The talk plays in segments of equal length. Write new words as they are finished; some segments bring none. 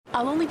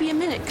I'll only be a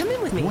minute. Come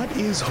in with me. What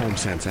is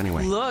HomeSense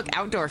anyway? Look,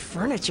 Outdoor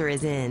Furniture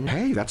is in.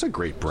 Hey, that's a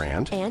great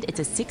brand. And it's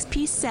a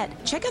 6-piece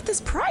set. Check out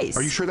this price.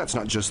 Are you sure that's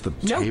not just the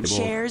No, table?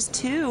 chairs,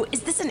 too.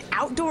 Is this an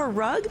outdoor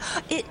rug?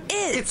 It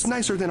is. It's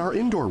nicer than our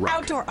indoor rug.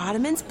 Outdoor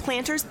ottomans,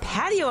 planters,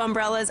 patio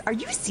umbrellas. Are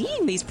you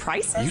seeing these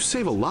prices? You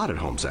save a lot at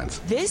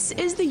HomeSense. This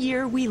is the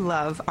year we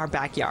love our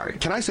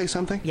backyard. Can I say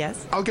something?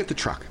 Yes. I'll get the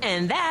truck.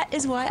 And that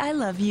is why I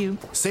love you.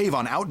 Save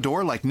on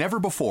outdoor like never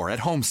before at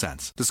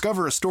HomeSense.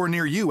 Discover a store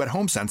near you at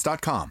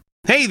homesense.com.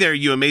 Hey there,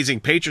 you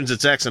amazing patrons.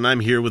 It's X, and I'm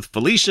here with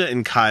Felicia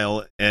and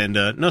Kyle, and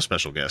no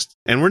special guest.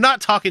 And we're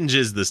not talking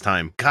jizz this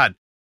time. God.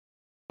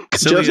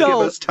 Just give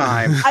us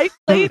time. I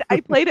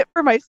played it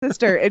for my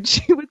sister, and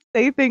she would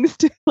say things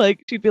to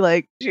she'd be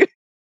like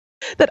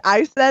that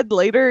I said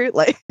later.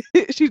 Like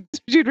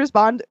she'd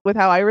respond with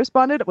how I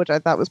responded, which I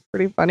thought was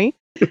pretty funny.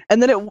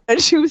 And then and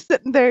she was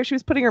sitting there, she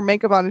was putting her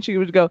makeup on, and she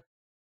would go.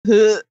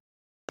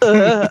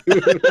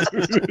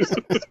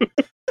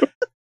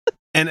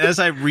 And as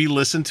I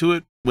re-listened to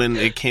it when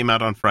it came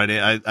out on Friday,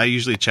 I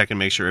usually check and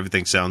make sure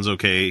everything sounds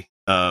okay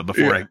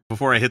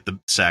before I hit the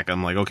sack.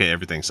 I'm like, okay,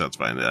 everything sounds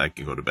fine. I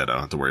can go to bed. I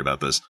don't have to worry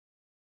about this.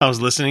 I was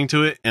listening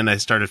to it and I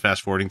started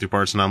fast forwarding through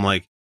parts, and I'm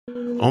like,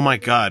 oh my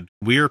God,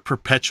 we are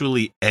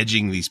perpetually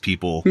edging these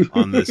people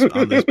on this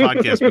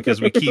podcast because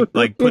we keep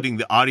like putting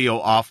the audio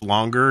off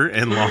longer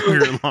and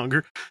longer and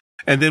longer.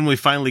 And then we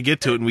finally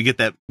get to it and we get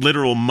that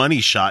literal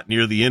money shot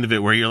near the end of it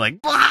where you're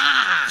like, "Blah!"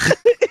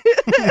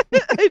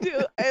 I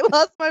do. I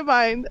lost my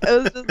mind. I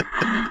was just,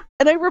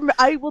 and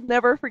I will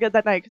never forget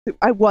that night. Cause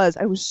I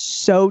was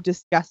so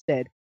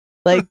disgusted.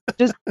 Like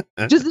just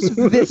this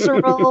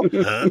visceral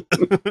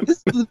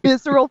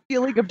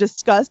feeling of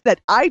disgust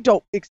that I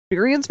don't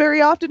experience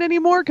very often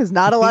anymore because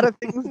not a lot of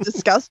things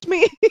disgust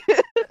me.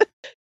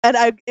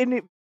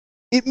 and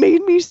it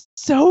made me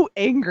so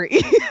angry.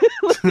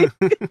 Like,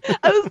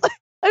 I was like,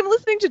 I'm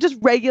listening to just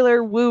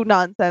regular woo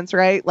nonsense,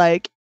 right?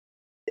 Like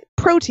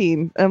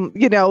protein,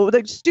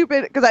 like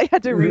stupid, because I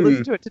had to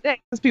re-listen to it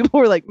today because people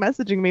were like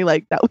messaging me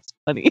like that was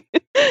funny.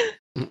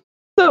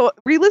 So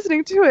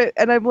re-listening to it,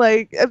 and I'm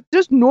like,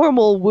 just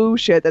normal woo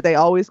shit that they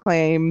always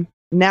claim,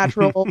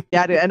 natural,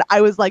 and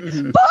I was like,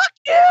 fuck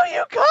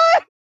you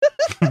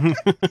cunt!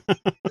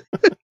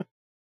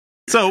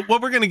 So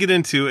what we're going to get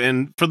into,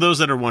 and for those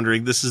that are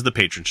wondering, this is the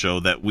patron show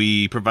that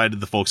we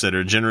provided the folks that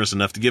are generous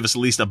enough to give us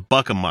at least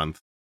 $1 a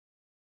month.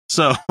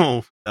 So,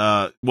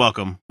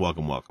 welcome.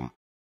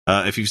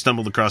 If you've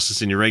stumbled across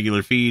this in your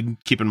regular feed,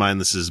 keep in mind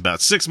this is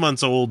about 6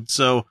 months old.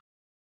 So,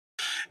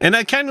 and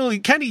I kind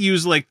of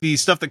use like the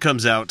stuff that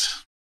comes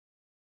out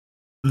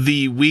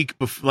the week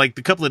before, like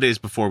the couple of days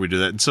before we do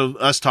that. And so,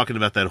 us talking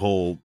about that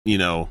whole,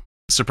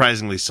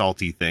 surprisingly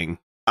salty thing.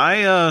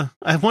 I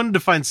wanted to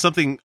find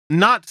something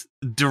not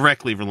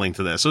directly linked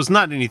to that, so it's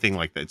not anything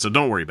like that. So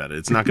don't worry about it.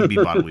 It's not going to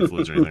be bodily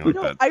fluids or anything like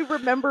that. I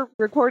remember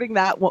recording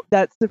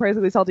that's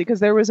surprisingly salty because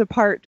there was a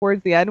part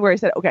towards the end where I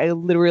said, "Okay, I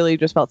literally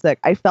just felt sick.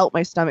 I felt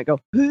my stomach go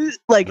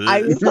like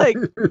I was like,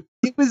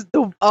 it was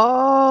it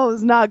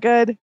was not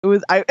good. It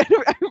was at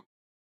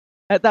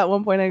that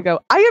one point I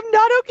go, I am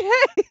not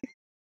okay."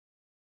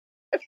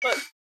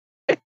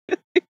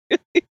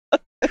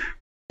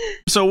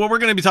 So what we're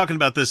going to be talking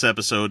about this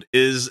episode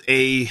is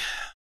a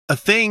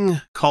thing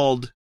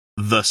called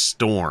The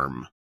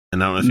Storm.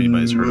 And I don't know if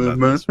anybody's heard about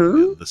this.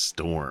 The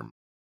Storm.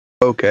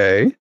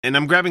 Okay. And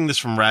I'm grabbing this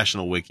from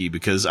Rational Wiki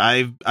because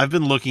I've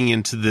been looking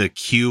into the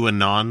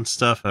QAnon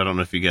stuff. I don't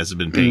know if you guys have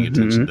been paying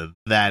attention to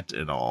that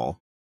at all.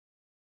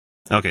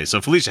 Okay, so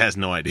Felicia has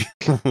no idea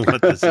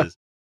what this is.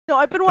 No,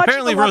 I've been watching.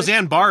 Apparently,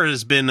 Roseanne Barr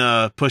has been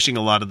pushing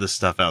a lot of this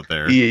stuff out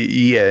there.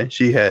 Yeah,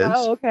 she has.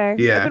 Oh, okay.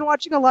 Yeah. I've been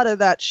watching a lot of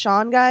that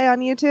Sean guy on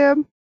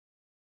YouTube.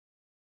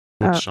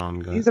 Sean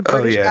guy? He's a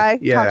British guy.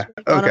 Yeah.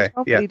 Okay.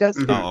 Yeah. He does.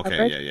 Oh,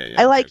 okay.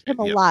 Yeah. I like him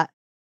a lot.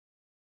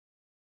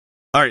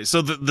 All right.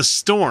 So the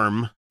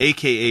storm,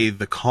 aka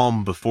the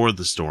calm before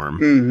the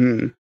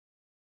storm,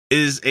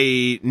 is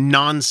a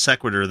non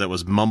sequitur that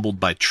was mumbled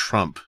by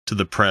Trump to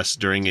the press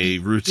during a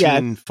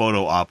routine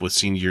photo op with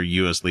senior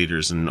U.S.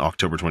 leaders in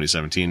October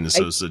 2017. And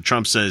so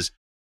Trump says,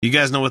 "You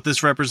guys know what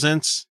this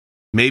represents?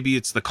 Maybe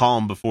it's the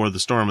calm before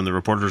the storm." And the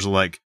reporters are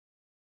like,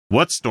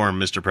 "What storm,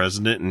 Mr.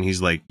 President?" And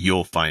he's like,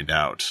 "You'll find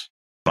out."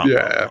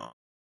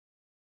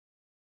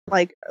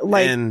 Like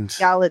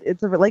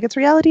it's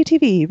reality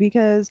TV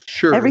because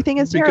everything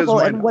is terrible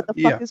and what the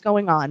fuck is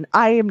going on?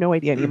 I have no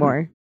idea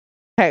anymore.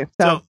 Okay,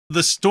 so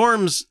the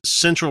storm's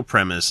central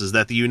premise is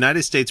that the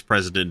United States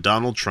President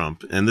Donald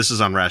Trump, and this is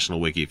on Rational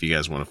Wiki if you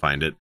guys want to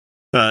find it,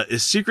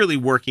 is secretly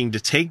working to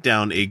take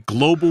down a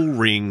global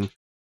ring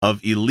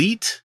of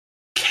elite,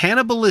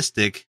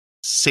 cannibalistic,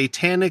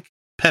 satanic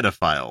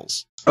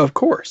pedophiles. Of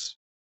course,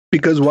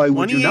 because why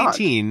would you not?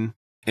 2018.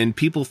 And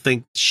people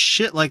think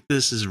shit like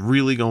this is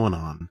really going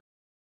on.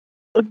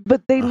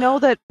 But they know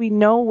that we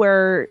know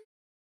where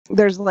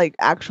there's like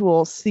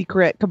actual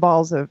secret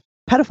cabals of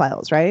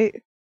pedophiles,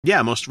 right?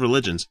 Yeah, most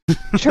religions.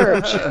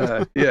 Church.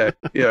 Yeah.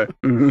 Yeah.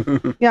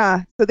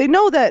 So they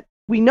know that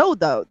we know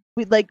though.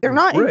 They're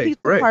not in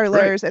pizza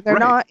parlors and they're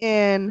not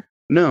in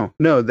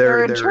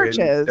They're in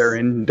churches. They're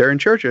in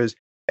churches,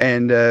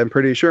 and I'm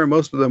pretty sure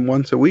most of them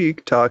once a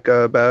week talk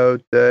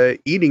about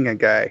eating a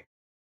guy.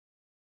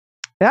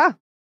 Yeah.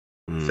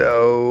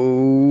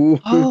 So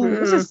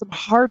This is some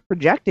hard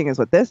projecting, is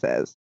what this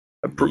is.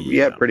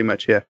 yeah, pretty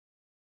much, yeah.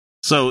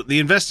 So the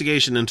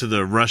investigation into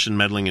the Russian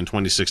meddling in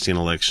 2016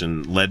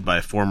 election, led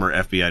by former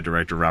FBI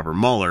Director Robert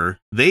Mueller,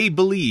 they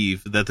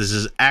believe that this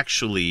is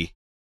actually...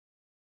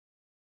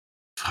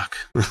 Fuck.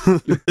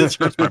 This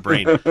hurts my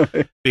brain.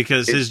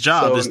 Because his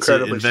job is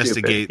to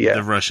investigate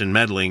the Russian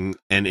meddling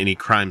and any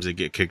crimes that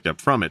get kicked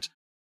up from it.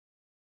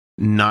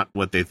 Not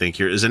what they think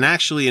here is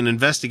actually an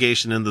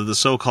investigation into the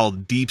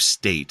so-called deep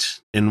state,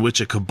 in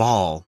which a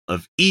cabal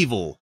of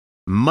evil,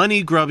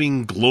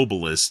 money-grubbing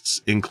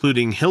globalists,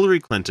 including Hillary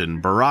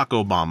Clinton, Barack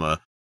Obama,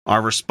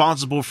 are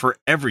responsible for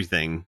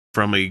everything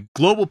from a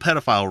global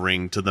pedophile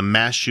ring to the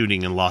mass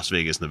shooting in Las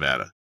Vegas,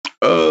 Nevada.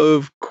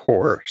 Of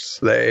course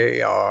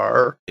they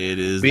are. It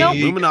is the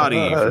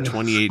Illuminati for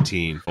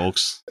 2018,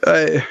 folks.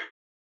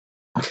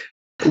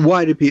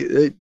 Why do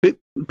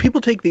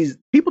people take this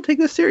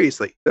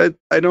seriously? I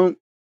don't.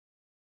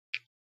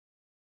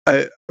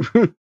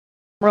 We're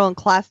all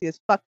classy as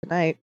fuck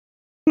tonight.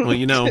 Well,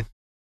 you know,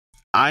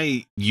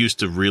 I used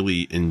to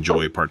really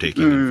enjoy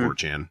partaking in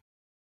 4chan.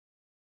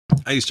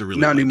 I used to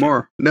really not like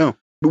anymore. It. No,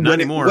 not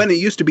anymore. When it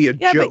used to be a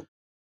joke.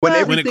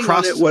 When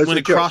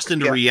it crossed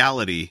into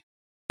reality,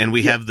 and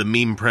we have the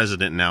meme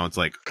president now, it's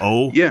like,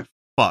 oh yeah,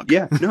 fuck,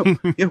 yeah, no,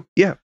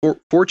 yeah.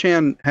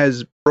 4chan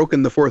has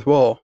broken the fourth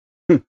wall.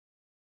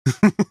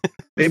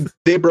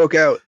 They broke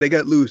out. They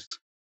got loose.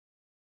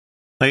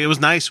 Like, it was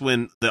nice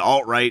when the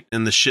alt-right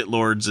and the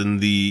shitlords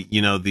and the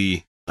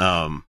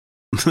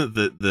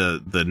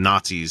the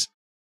Nazis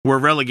were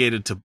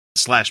relegated to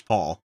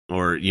 /Paul,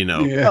 or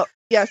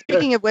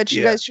speaking of which,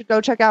 you guys should go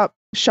check out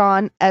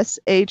Sean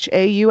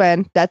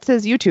Shaun. That's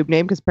his YouTube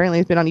name, because apparently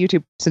he's been on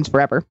YouTube since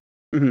forever.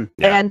 Mm-hmm.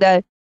 Yeah.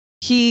 And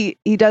he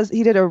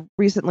did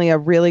recently a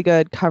really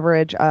good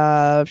coverage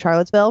of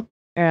Charlottesville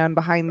and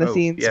behind the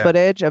scenes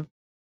footage of,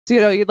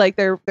 so you'd like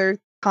their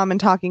common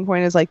talking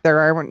point is like there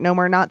are no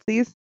more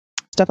Nazis,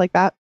 stuff like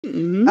that.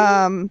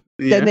 Mm-hmm.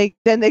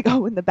 Then they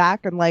go in the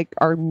back and like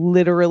are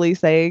literally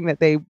saying that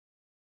they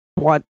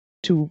want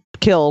to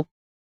kill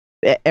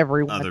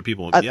everyone, other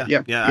people.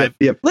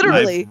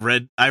 Literally,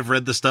 I've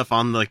read the stuff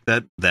on like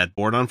that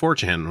board on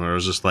 4chan where I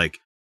was just like,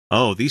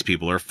 oh, these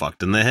people are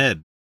fucked in the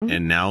head,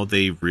 and now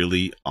they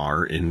really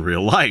are in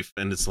real life,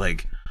 and it's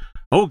like,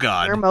 oh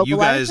god, you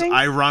guys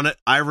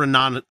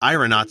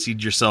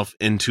Nazi'd yourself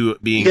into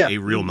being a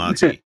real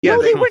Nazi.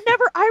 No, they were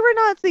never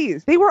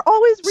Nazis. They were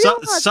always real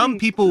Nazis. Some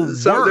people were.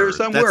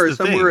 Some were.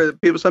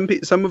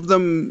 Some of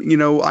them,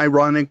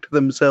 ironic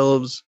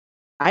themselves.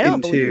 I don't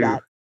believe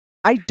that.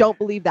 I don't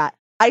believe that.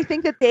 I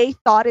think that they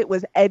thought it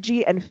was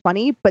edgy and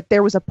funny, but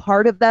there was a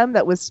part of them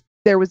that was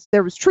there was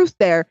truth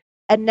there,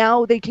 and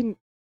now you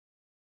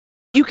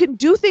can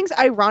do things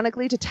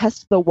ironically to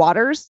test the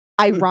waters.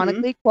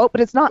 Ironically, quote,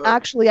 but it's not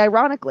actually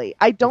ironically.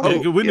 I don't.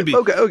 Wouldn't it be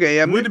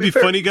Wouldn't it be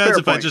funny, guys,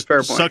 if I just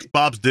sucked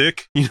Bob's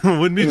dick?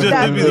 Wouldn't it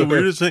just be the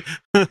weirdest thing?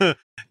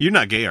 You're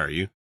not gay, are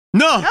you?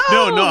 No.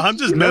 I'm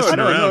just messing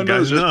around,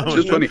 guys. It's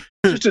just funny.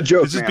 It's just a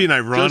joke. It's just being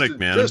ironic,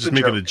 man. I'm just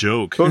making a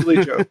joke. Totally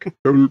a joke.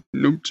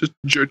 No, just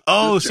a joke.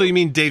 Oh, so you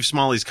mean Dave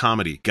Smalley's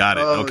comedy? Got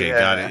it. Okay,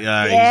 got it.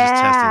 Yeah, he's just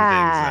testing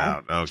things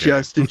out. Okay,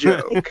 just a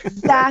joke.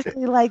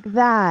 Exactly like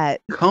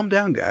that. Calm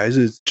down, guys.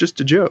 It's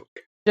just a joke.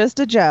 Just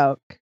a joke.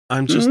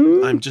 I'm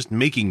just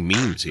making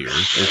memes here.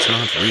 It's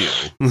not real.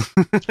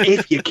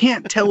 If you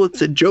can't tell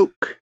it's a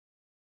joke,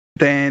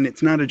 then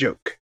it's not a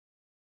joke.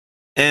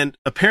 And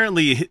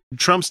apparently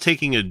Trump's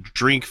taking a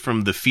drink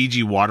from the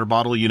Fiji water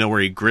bottle,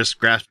 where he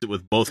grasped it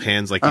with both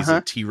hands like he's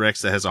a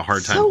T-Rex that has a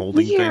hard time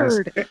holding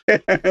things.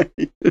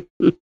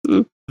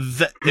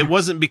 It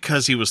wasn't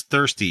because he was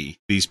thirsty,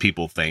 these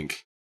people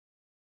think.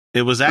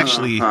 It was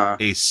actually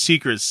a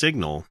secret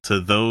signal to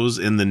those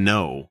in the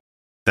know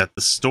that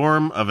the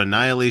storm of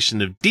annihilation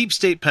of deep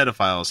state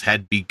pedophiles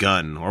had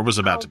begun, or was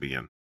about to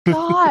begin.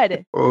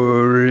 God.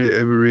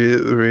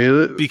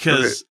 Really?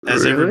 Because,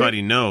 as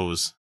everybody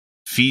knows,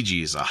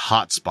 Fiji is a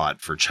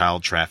hotspot for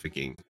child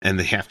trafficking, and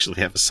they actually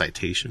have a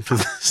citation for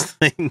this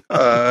thing.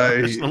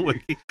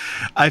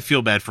 I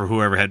feel bad for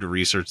whoever had to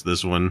research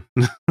this one.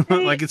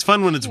 Like, it's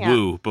fun when it's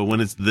woo, but when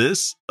it's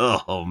this,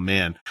 oh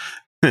man.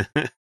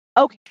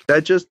 Okay.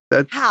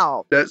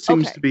 That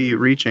seems to be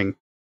reaching.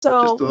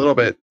 So, just a little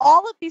bit.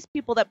 All of these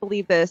people that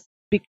believe this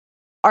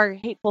are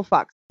hateful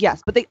fucks,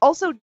 yes, but they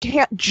also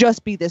can't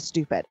just be this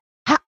stupid.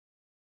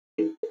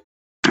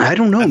 I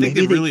don't know. I think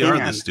they really are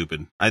this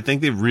stupid. I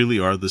think they really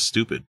are this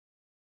stupid.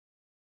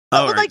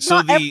 But like,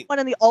 not everyone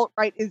in the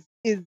alt-right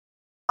is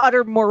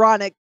utter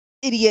moronic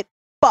idiot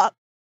fuck.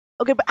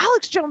 Okay, but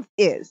Alex Jones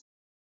is.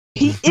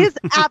 He is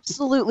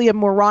absolutely a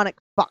moronic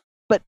fuck,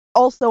 but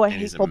also a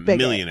hateful bigot.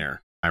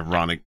 Millionaire.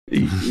 Ironic.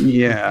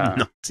 Yeah.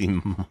 Nazi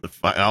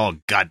motherfucker. Oh,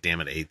 god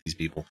damn it, I hate these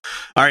people.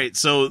 All right,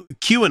 so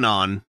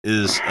QAnon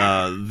is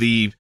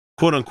the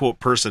quote-unquote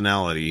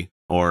personality,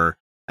 or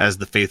as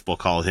the faithful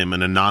call him,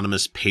 an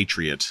anonymous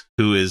patriot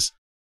who is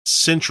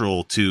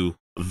central to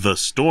the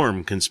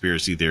Storm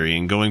conspiracy theory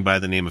and going by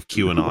the name of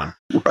QAnon.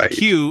 Right.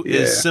 Q Yeah.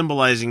 is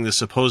symbolizing the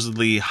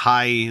supposedly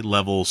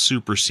high-level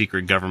super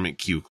secret government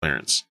Q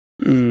clearance.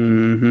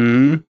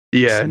 Mm-hmm.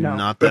 Yeah. It's No.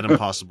 not that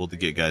impossible to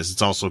get, guys.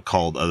 It's also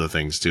called other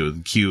things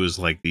too. Q is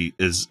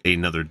is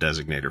another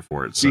designator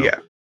for it. So Yeah.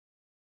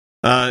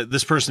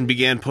 this person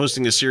began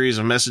posting a series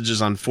of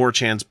messages on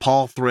 4chan's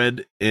Paul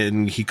thread,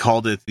 and he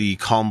called it the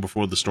calm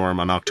before the storm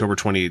on October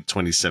 28,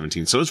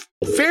 2017. So it's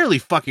fairly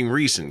fucking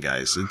recent,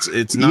 guys.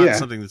 It's not Yeah.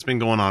 something that's been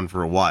going on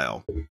for a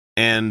while.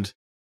 And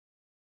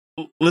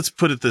let's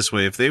put it this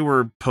way. If they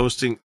were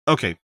posting...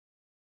 Okay.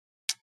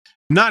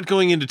 Not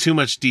going into too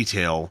much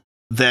detail,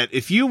 that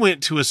if you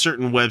went to a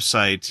certain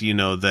website, you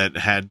know, that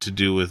had to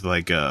do with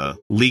like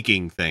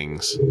leaking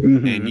things,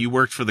 Mm-hmm. and you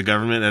worked for the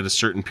government at a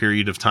certain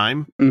period of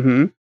time,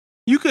 Mm-hmm.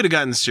 you could have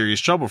gotten in serious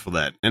trouble for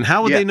that. And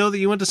how would Yeah. they know that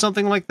you went to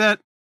something like that?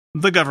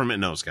 The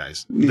government knows,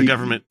 guys. The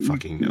government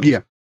fucking knows.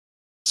 Yeah.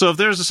 So if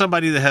there's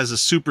somebody that has a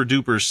super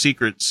duper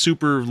secret,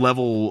 super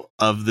level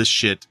of this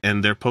shit,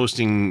 and they're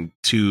posting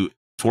to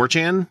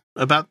 4chan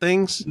about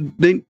things,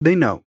 They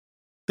know.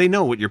 they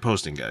know what you're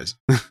posting, guys.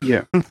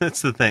 Yeah.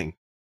 That's the thing.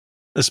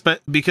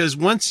 Because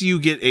once you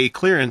get a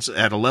clearance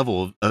at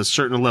a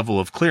certain level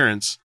of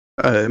clearance,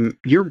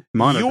 You're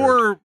monitored.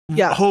 your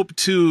Yeah. hope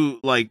to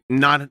like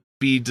not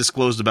be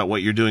disclosed about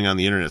what you're doing on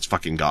the internet's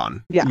fucking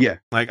gone. Yeah. Yeah.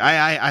 Like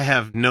I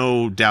have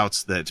no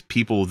doubts that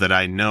people that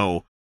I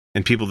know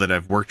and people that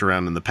I've worked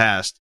around in the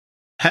past,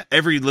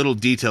 every little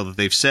detail that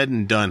they've said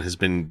and done has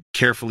been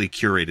carefully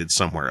curated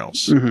somewhere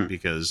else. Mhm.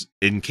 Because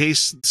in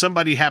case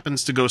somebody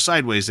happens to go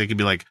sideways, they could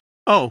be like,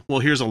 oh, well,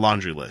 here's a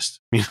laundry list,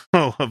 you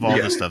know, of all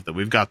Yeah. the stuff that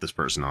we've got this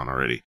person on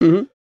already.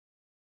 Mhm.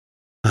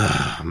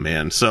 Ah,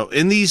 man. So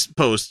in these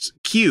posts,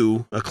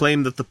 Q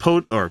claimed that the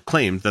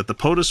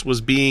POTUS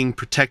was being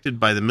protected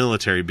by the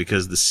military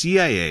because the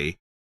CIA,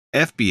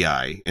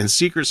 FBI, and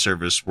Secret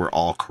Service were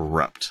all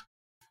corrupt.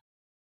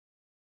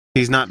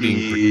 He's not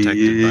being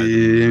protected by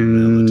the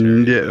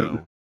military. Yeah.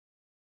 No.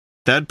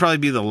 That'd probably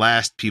be the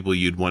last people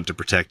you'd want to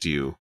protect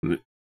you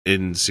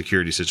in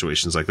security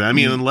situations like that. I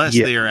mean, unless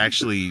Yeah. they are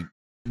actually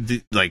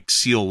like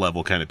SEAL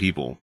level kind of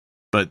people,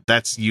 but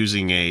that's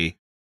using a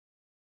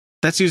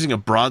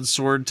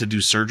broadsword to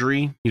do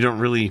surgery. You don't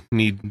really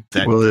need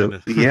that kind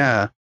of...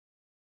 yeah.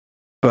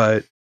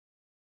 But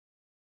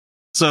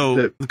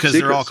So, because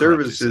they're all Secret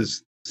corrupt, Service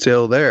is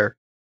still there.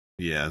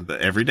 yeah,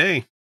 every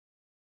day.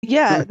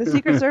 Yeah, the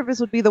Secret Service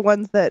would be the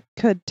ones that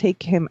could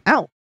take him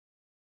out.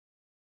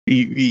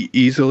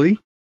 Easily.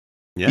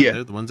 Yeah, Yeah.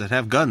 they're the ones that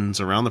have guns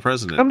around the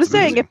president. I'm just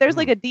saying, if there's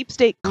like a deep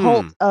state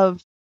cult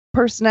of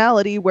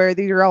personality where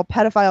these are all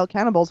pedophile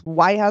cannibals,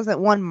 why hasn't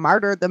one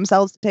martyred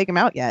themselves to take him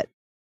out yet?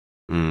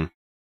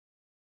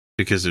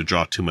 Because they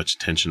draw too much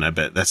attention, I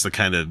bet. That's the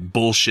kind of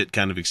bullshit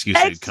kind of excuse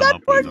they'd come up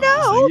Except for with.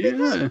 no,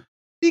 Yeah.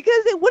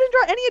 because it wouldn't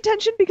draw any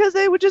attention because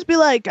they would just be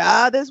like,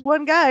 this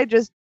one guy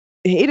just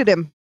hated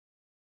him.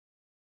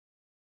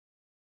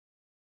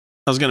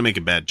 I was going to make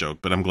a bad joke,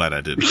 but I'm glad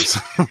I did.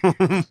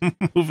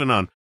 Moving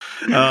on.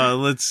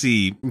 Let's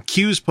see.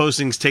 Q's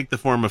postings take the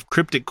form of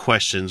cryptic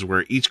questions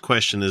where each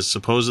question is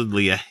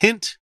supposedly a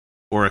hint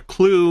or a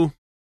clue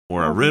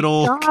or a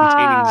riddle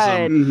containing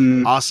some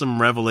Mhm.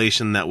 awesome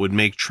revelation that would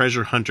make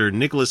treasure hunter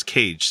Nicolas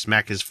Cage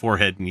smack his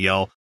forehead and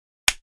yell,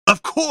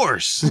 "Of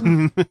course!"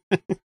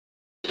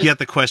 Yet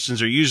the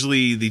questions are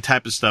usually the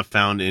type of stuff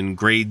found in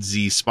grade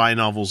Z spy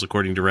novels,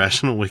 according to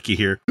Rational Wiki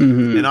here,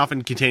 Mhm. and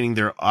often containing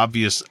their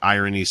obvious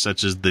irony,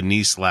 such as the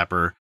knee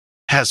slapper.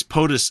 Has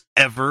POTUS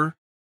ever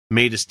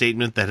made a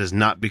statement that has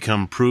not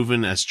become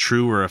proven as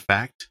true or a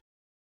fact?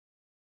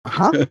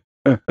 Huh?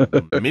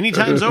 Many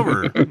times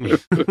over.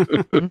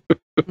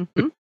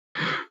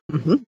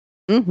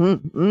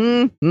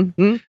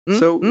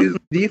 So, do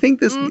you think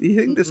this? Do you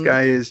think this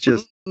guy is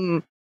just?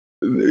 Do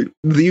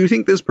you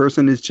think this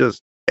person is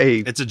just a?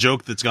 It's a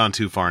joke that's gone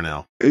too far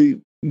now.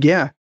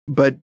 Yeah,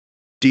 but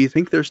do you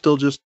think they're still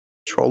just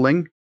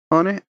trolling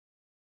on it?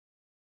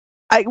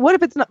 What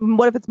if it's not?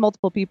 What if it's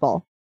multiple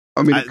people?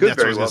 I mean, it could That's what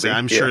I very was well gonna say. be.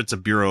 I'm sure it's a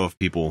bureau of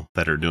people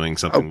that are doing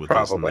something with this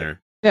in probably.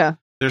 there. Yeah.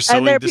 They're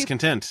sowing they're peop-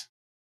 discontent.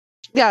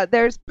 Yeah,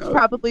 there's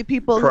probably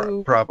people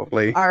who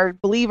Probably. are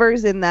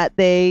believers in that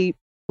they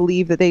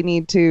believe that they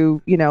need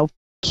to,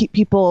 keep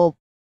people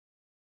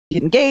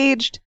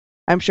engaged.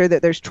 I'm sure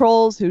that there's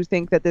trolls who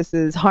think that this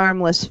is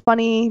harmless,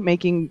 funny,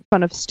 making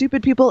fun of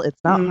stupid people. It's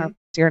not harmless.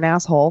 You're an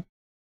asshole.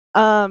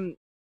 I'm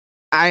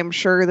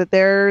sure that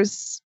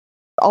there's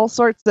all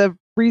sorts of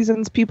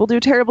reasons people do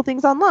terrible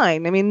things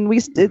online. I mean,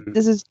 this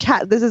is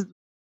a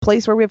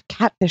place where we have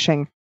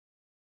catfishing.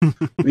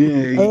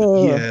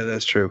 Yeah,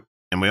 that's true.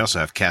 And we also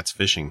have cats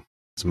fishing.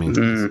 I mean,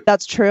 Mhm.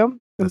 That's true.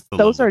 that's the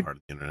Those lovely are part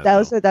of the internet.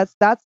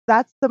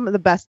 That's some of the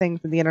best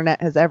things that the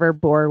internet has ever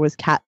bore was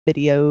cat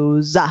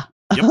videos.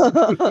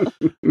 All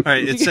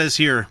right, it says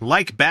here,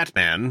 like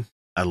Batman,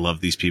 I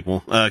love these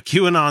people.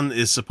 QAnon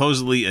is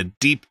supposedly a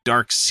deep,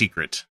 dark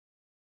secret.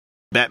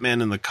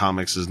 Batman in the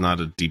comics is not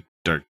a deep,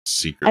 dark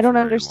secret. I don't for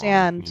very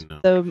understand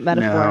long, the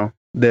metaphor.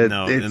 No,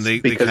 No, it's and they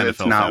because kind of it's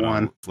fell not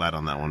one. flat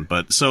on that one.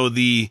 But so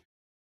the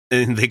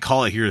and they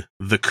call it here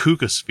the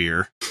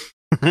Kookosphere,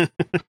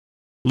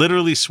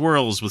 literally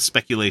swirls with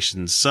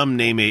speculations. Some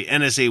name a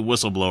NSA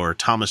whistleblower,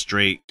 Thomas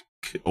Drake,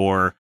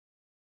 or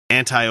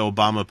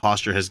anti-Obama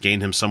posture has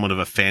gained him somewhat of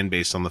a fan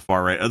base on the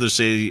far right. Others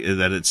say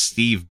that it's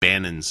Steve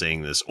Bannon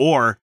saying this,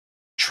 or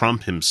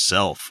Trump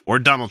himself, or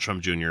Donald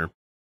Trump Jr.,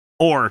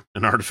 or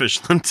an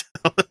artificial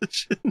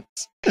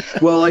intelligence.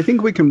 Well, I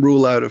think we can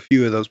rule out a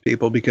few of those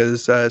people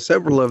because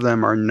several of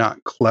them are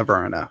not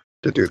clever enough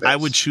to do this. I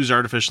would choose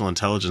artificial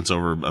intelligence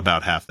over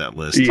about half that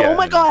list. Yeah. Oh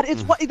my God,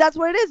 that's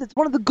what it is. It's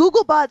one of the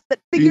Google bots that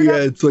figured out.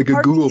 Yeah, it's like a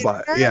part of Google the bot.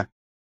 internet, Yeah,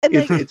 and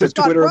it's a just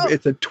got Twitter. broke.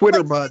 It's a Twitter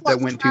Like, bot somebody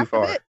that went lost too track of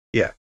far. it.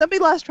 Yeah. Somebody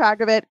lost track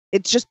of it.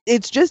 It's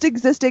just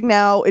existing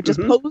now. It just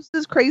Mhm.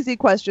 poses crazy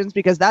questions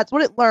because that's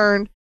what it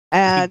learned, He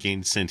and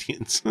gained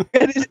sentience.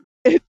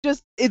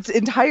 its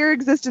entire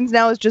existence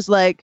now is just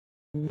like,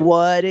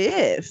 what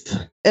if?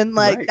 And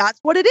like Right. that's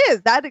what it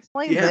is. That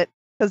explains Yeah. it.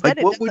 Because Like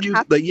then what would you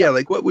like? Yeah,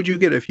 like what would you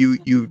get if you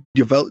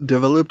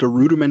developed a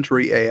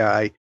rudimentary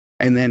AI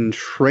and then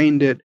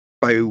trained it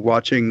by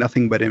watching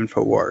nothing but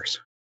InfoWars?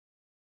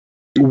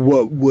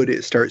 What would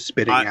it start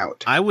spitting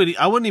out? I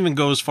wouldn't even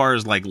go as far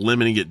as like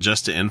limiting it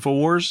just to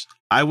InfoWars.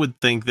 I would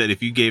think that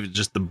if you gave it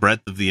just the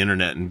breadth of the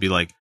internet and be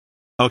like,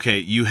 okay,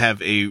 you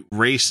have a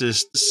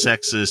racist,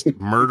 sexist,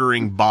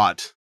 murdering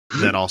bot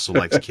that also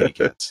likes kitty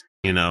cats.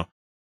 You know,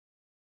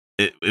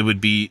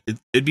 it'd be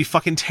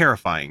fucking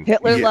terrifying.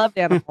 Hitler Yeah. loved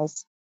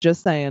animals.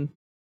 Just saying.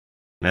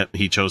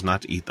 He chose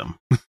not to eat them.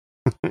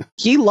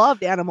 He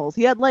loved animals.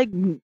 He had like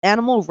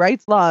animal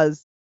rights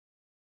laws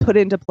put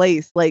into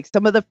place, like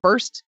some of the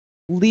first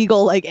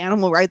legal like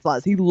animal rights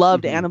laws. He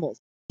loved Mhm. animals.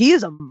 He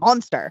is a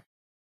monster.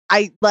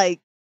 I like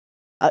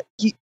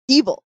he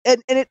evil.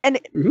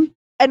 Mhm.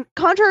 And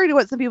contrary to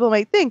what some people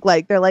might think,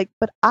 like they're like,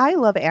 but I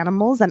love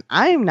animals and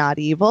I'm not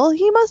evil.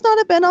 He must not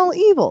have been all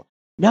evil.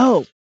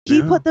 No,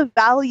 he No. put the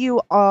value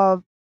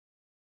of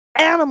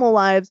animal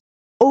lives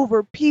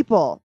over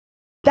people.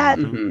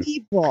 That's Mhm.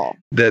 evil.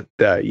 That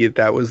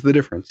was the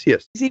difference.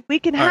 Yes. See, we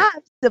can All right.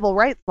 have civil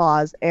rights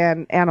laws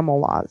and animal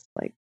laws.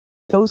 Like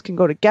those can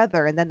go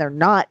together and then they're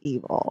not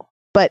evil.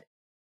 But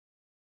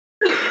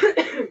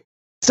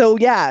so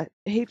yeah,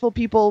 hateful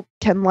people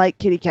can like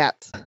kitty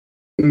cats.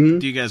 Mhm.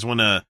 Do you guys want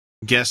to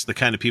guess the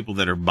kind of people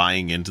that are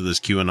buying into this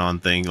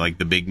QAnon thing, like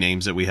the big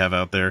names that we have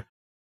out there?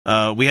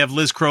 We have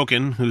Liz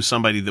Crokin, who's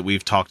somebody that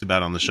we've talked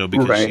about on the show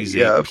because Right, she's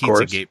yeah, a of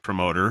course. Pizzagate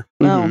promoter.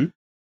 Mhm.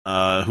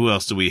 Who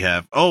else do we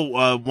have?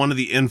 One of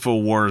the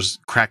InfoWars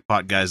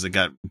crackpot guys that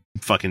got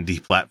fucking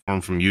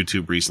deplatformed from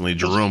YouTube recently,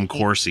 Jerome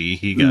Corsi.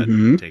 He got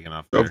Mhm. taken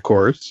off there. Of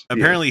course. Yeah.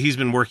 Apparently, he's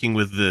been working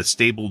with the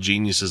stable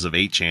geniuses of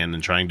 8chan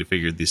and trying to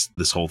figure this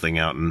whole thing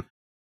out. And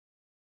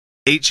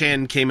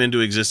 8chan came into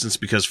existence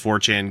because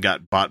 4chan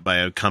got bought by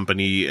a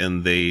company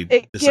and they It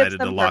gives decided to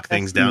them lock purpose.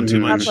 things down too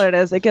Mhm. much. That's what it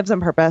is. It gives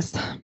them purpose.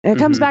 It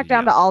comes Mhm. back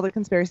down Yeah. to all the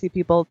conspiracy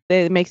people.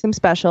 It makes them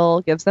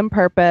special, gives them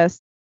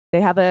purpose. They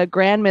have a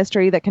grand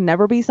mystery that can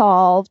never be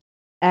solved.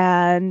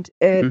 And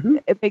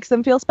Mhm. it makes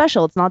them feel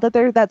special. It's not that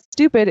they're that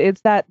stupid.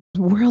 It's that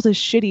the world is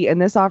shitty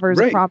and this offers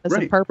a Right, promise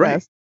right, and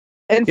purpose.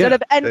 right. Instead Yeah,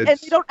 of and they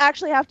it's- don't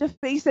actually have to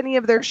face any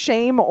of their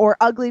shame or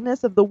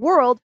ugliness of the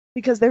world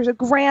because there's a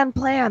grand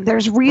plan.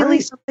 There's really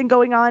Right. something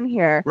going on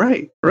here.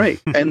 Right.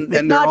 Right. And It's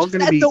they're not all just going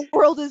to that be. the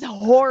world is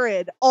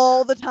horrid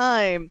all the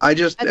time. I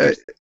just. and there's-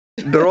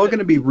 They're all going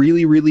to be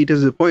really, really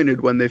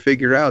disappointed when they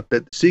figure out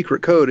that the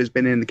secret code has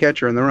been in the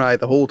Catcher in the Rye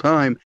the whole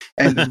time,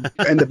 and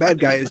the bad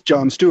guy is not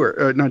John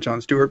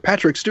Stewart,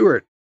 Patrick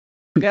Stewart.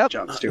 Yep.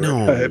 John Stewart,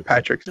 No.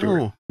 Patrick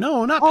Stewart.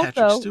 No, not Also-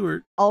 Patrick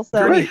Stewart. Also,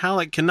 Gurney Right.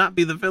 Halleck cannot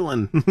be the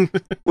villain.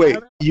 Wait,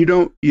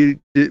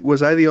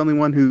 was I the only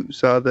one who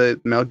saw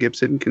the Mel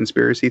Gibson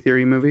conspiracy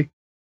theory movie?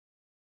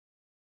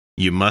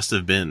 You must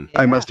have been.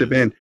 I must have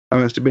been.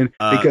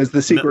 Because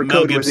the secret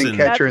Mel code was in Gibson.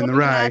 Catcher That's in the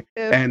looking Rye, at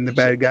if and the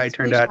bad guy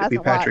turned out to be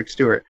hasn't watched. Patrick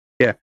Stewart.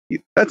 Yeah,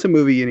 that's a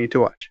movie you need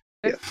to watch.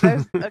 Yeah.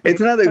 There's- okay, It's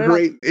not put a it on-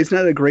 great. It's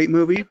not a great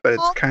movie, but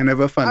it's kind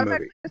of a fun I'm movie.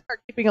 actually gonna start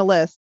keeping a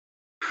list.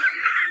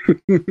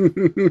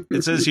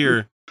 It says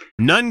here,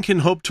 none can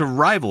hope to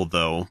rival,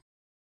 though,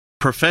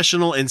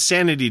 professional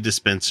insanity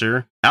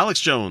dispenser Alex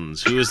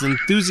Jones, who has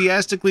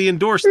enthusiastically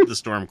endorsed the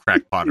Storm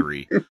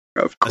crackpottery,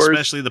 Of course.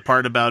 especially the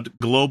part about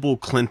global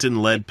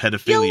Clinton-led feel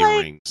pedophilia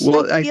like- rings.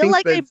 Well, I feel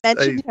like I that's-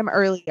 mentioned him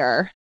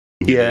earlier.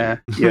 Yeah.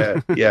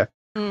 Mm.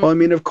 Well, I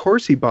mean, of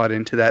course he bought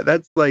into that.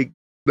 That's like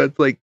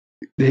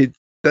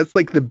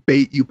the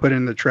bait you put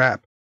in the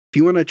trap. If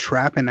you want to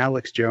trap an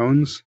Alex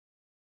Jones,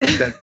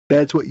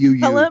 that's what you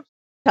use.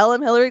 Tell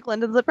him Hillary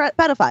Clinton's a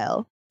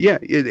pedophile. Yeah,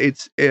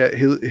 it's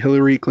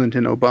Hillary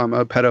Clinton,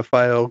 Obama,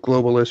 pedophile,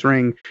 globalist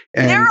ring,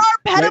 and There are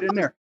right in pedophiles.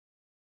 there.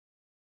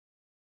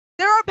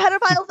 There are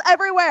pedophiles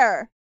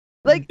everywhere.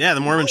 Like Yeah, the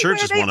Mormon we know Church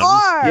where is one they of them.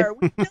 are.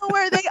 We know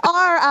where they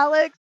are,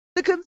 Alex.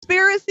 The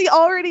conspiracy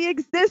already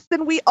exists,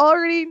 and we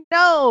already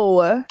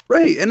know.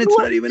 Right, and it's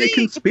What not even a thing?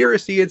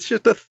 conspiracy. It's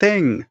just a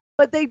thing.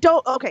 But they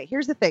don't. Okay,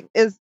 here's the thing: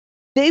 is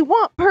they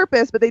want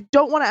purpose, but they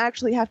don't want to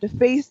actually have to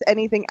face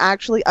anything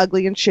actually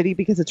ugly and shitty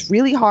because it's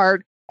really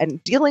hard.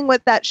 And dealing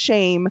with that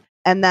shame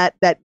and that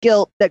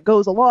guilt that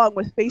goes along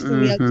with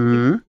facing the ugly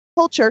Mhm.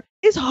 culture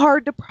is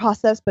hard to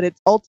process, but it's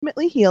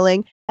ultimately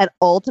healing and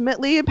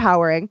ultimately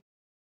empowering.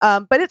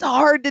 But it's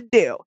hard to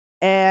do.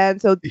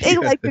 And so they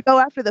like to go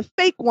after the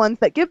fake ones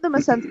that give them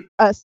a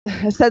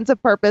sense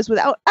of purpose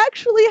without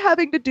actually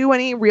having to do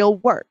any real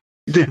work.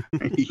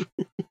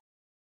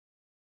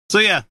 So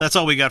yeah, that's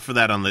all we got for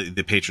that on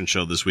the patron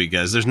show this week,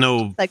 guys. There's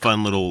no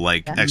fun little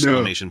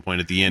exclamation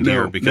point at the end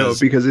here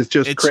because it's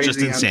just crazy just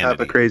on insanity. top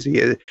of crazy.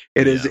 It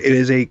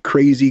is a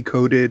crazy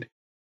coded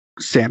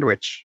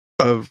sandwich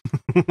of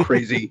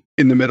crazy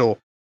in the middle.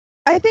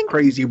 I think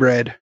crazy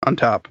bread on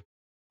top.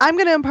 I'm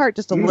going to impart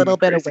just a little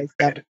bit of wisdom.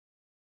 Bread.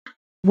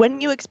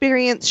 When you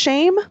experience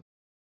shame,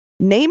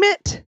 name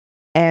it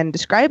and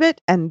describe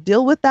it and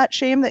deal with that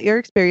shame that you're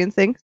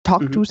experiencing.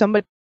 Talk to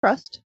somebody you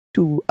trust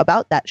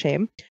about that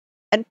shame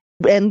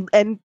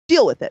and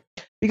deal with it.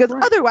 Because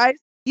otherwise,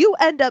 you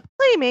end up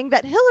claiming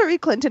that Hillary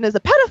Clinton is a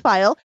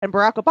pedophile and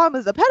Barack Obama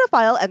is a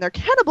pedophile and they're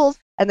cannibals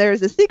and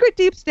there's a secret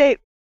deep state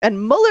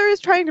and Mueller is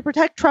trying to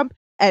protect Trump.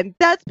 And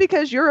that's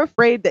because you're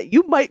afraid that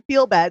you might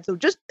feel bad. So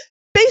just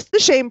face the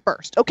shame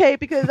first, okay?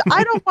 Because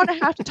I don't want to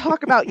have to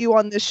talk about you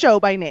on this show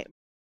by name.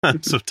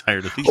 I'm so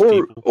tired of these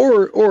people.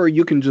 Or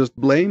you can just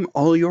blame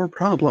all your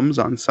problems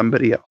on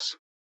somebody else.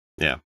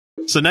 Yeah.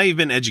 So now you've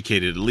been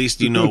educated. At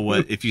least you know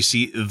what, if you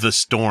see the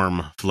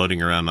storm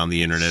floating around on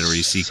the internet or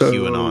you see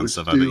QAnon and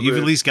stuff like that, you've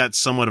at least got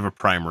somewhat of a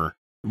primer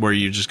where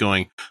you're just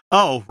going,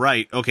 oh,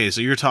 right. Okay.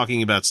 So you're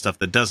talking about stuff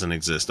that doesn't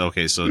exist.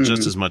 Okay. So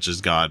just as much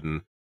as God,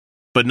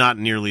 but not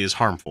nearly as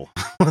harmful.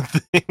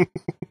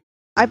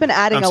 I've been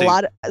adding a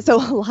lot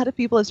of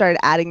people have started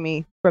adding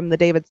me from the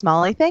David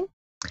Smalley thing.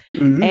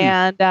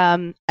 And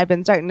I've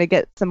been starting to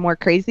get some more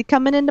crazy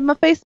coming into my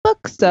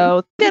Facebook. So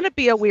it's going to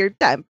be a weird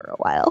time for a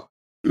while.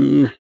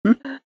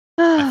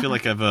 I feel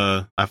like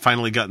I've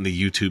finally gotten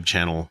the YouTube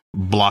channel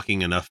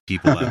blocking enough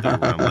people out there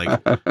where I'm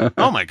like,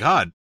 oh my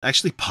God,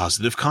 actually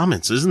positive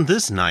comments. Isn't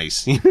this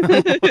nice?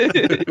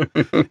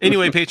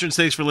 Anyway, patrons,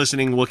 thanks for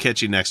listening. We'll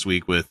catch you next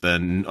week with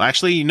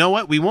actually, you know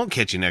what? We won't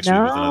catch you next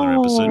week with another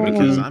episode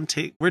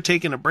because we're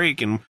taking a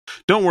break. And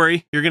don't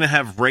worry, you're going to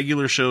have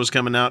regular shows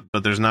coming out,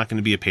 but there's not going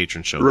to be a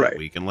patron show that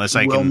week unless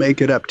we'll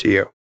make it up to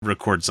you.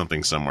 Record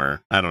something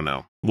somewhere. I don't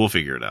know. We'll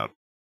figure it out.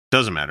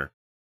 Doesn't matter.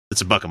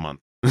 It's $1 a month.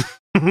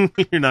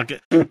 You're not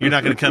going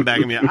to come back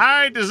and be like,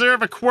 I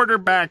deserve a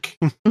quarterback.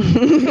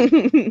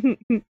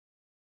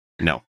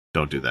 No,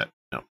 don't do that.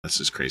 No, that's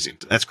just crazy.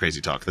 That's crazy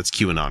talk. That's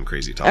QAnon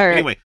crazy talk. Right.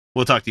 Anyway,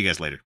 we'll talk to you guys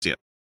later. See ya.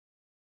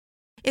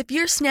 If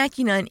you're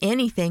snacking on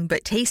anything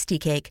but Tasty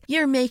Cake,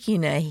 you're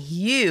making a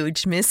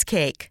huge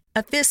mistake.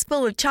 A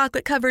fistful of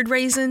chocolate-covered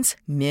raisins?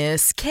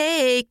 Miss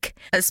Cake.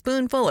 A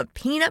spoonful of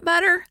peanut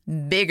butter?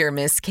 Bigger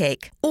Miss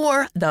Cake.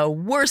 Or the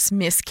worst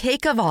Miss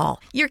Cake of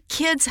all, your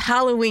kid's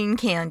Halloween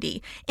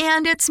candy.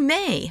 And it's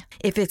May.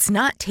 If it's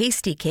not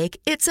Tasty Cake,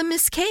 it's a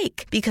Miss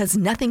Cake. Because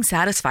nothing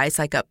satisfies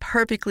like a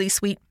perfectly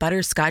sweet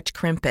butterscotch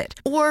crimpet.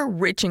 Or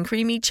rich and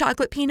creamy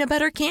chocolate peanut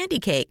butter candy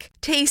cake.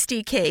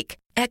 Tasty Cake.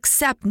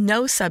 Accept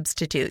no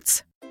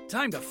substitutes.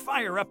 Time to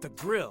fire up the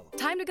grill.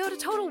 Time to go to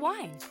Total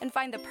Wine and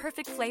find the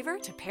perfect flavor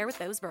to pair with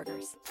those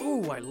burgers.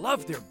 Ooh, I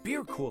love their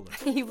beer cooler.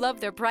 You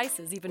love their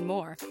prices even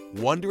more.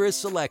 Wondrous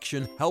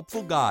selection,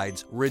 helpful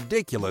guides,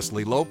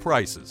 ridiculously low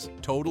prices.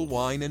 Total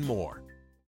Wine and more.